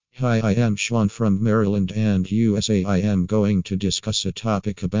Hi, I am Sean from Maryland and USA. I am going to discuss a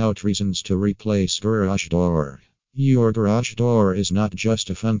topic about reasons to replace garage door. Your garage door is not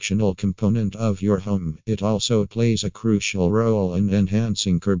just a functional component of your home, it also plays a crucial role in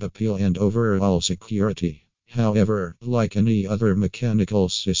enhancing curb appeal and overall security. However, like any other mechanical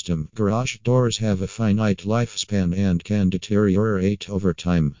system, garage doors have a finite lifespan and can deteriorate over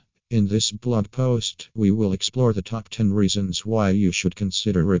time. In this blog post, we will explore the top 10 reasons why you should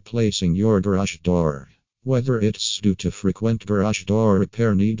consider replacing your garage door. Whether it's due to frequent garage door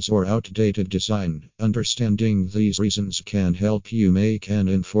repair needs or outdated design, understanding these reasons can help you make an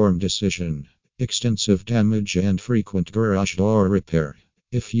informed decision. Extensive damage and frequent garage door repair.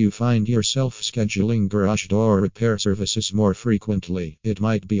 If you find yourself scheduling garage door repair services more frequently, it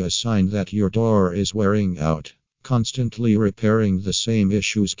might be a sign that your door is wearing out. Constantly repairing the same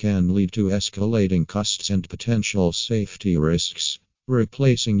issues can lead to escalating costs and potential safety risks.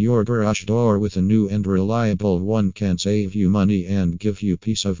 Replacing your garage door with a new and reliable one can save you money and give you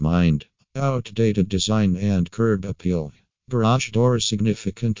peace of mind. Outdated design and curb appeal. Garage doors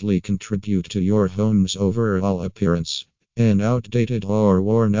significantly contribute to your home's overall appearance. An outdated or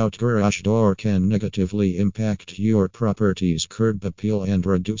worn out garage door can negatively impact your property's curb appeal and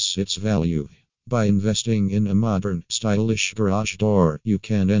reduce its value. By investing in a modern, stylish garage door, you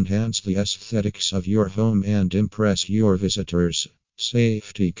can enhance the aesthetics of your home and impress your visitors.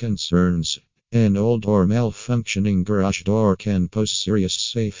 Safety concerns. An old or malfunctioning garage door can pose serious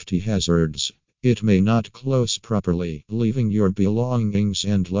safety hazards. It may not close properly, leaving your belongings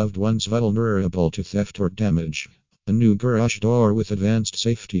and loved ones vulnerable to theft or damage. A new garage door with advanced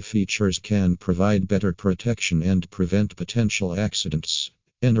safety features can provide better protection and prevent potential accidents.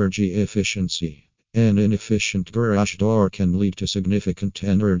 Energy efficiency. An inefficient garage door can lead to significant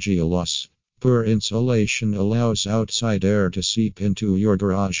energy loss. Poor insulation allows outside air to seep into your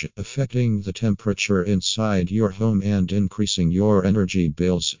garage, affecting the temperature inside your home and increasing your energy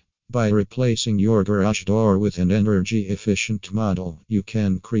bills. By replacing your garage door with an energy efficient model, you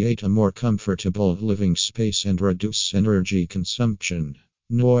can create a more comfortable living space and reduce energy consumption.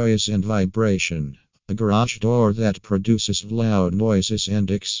 Noise and vibration. A garage door that produces loud noises and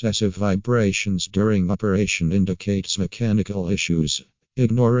excessive vibrations during operation indicates mechanical issues.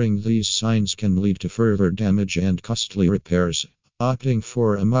 Ignoring these signs can lead to further damage and costly repairs. Opting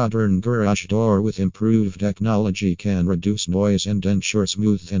for a modern garage door with improved technology can reduce noise and ensure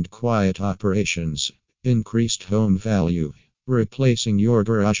smooth and quiet operations. Increased home value. Replacing your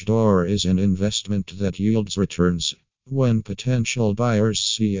garage door is an investment that yields returns. When potential buyers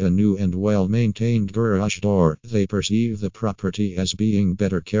see a new and well-maintained garage door, they perceive the property as being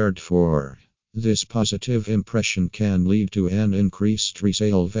better cared for. This positive impression can lead to an increased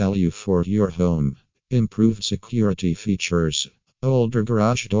resale value for your home. Improved security features. Older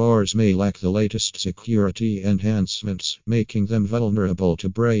garage doors may lack the latest security enhancements, making them vulnerable to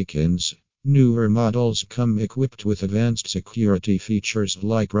break-ins. Newer models come equipped with advanced security features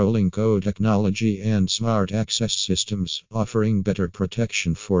like rolling code technology and smart access systems, offering better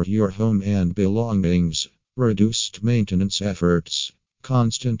protection for your home and belongings. Reduced maintenance efforts.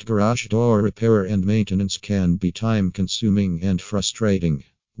 Constant garage door repair and maintenance can be time-consuming and frustrating.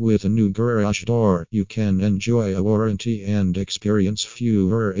 With a new garage door, you can enjoy a warranty and experience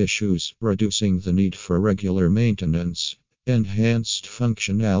fewer issues, reducing the need for regular maintenance. Enhanced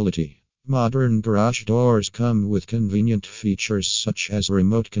functionality. Modern garage doors come with convenient features such as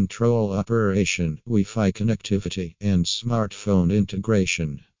remote control operation, Wi-Fi connectivity, and smartphone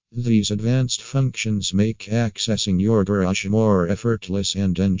integration. These advanced functions make accessing your garage more effortless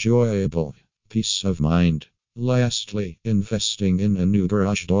and enjoyable. Peace of mind. Lastly, investing in a new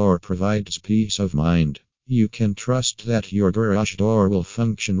garage door provides peace of mind. You can trust that your garage door will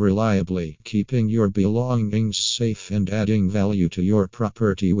function reliably, keeping your belongings safe and adding value to your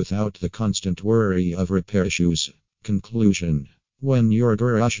property without the constant worry of repair issues. Conclusion. When your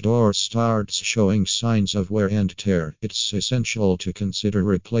garage door starts showing signs of wear and tear, it's essential to consider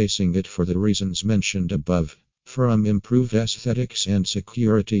replacing it for the reasons mentioned above. From improved aesthetics and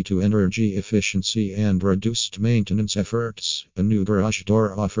security to energy efficiency and reduced maintenance efforts, a new garage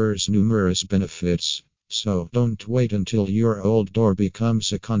door offers numerous benefits. So don't wait until your old door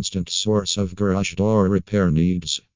becomes a constant source of garage door repair needs.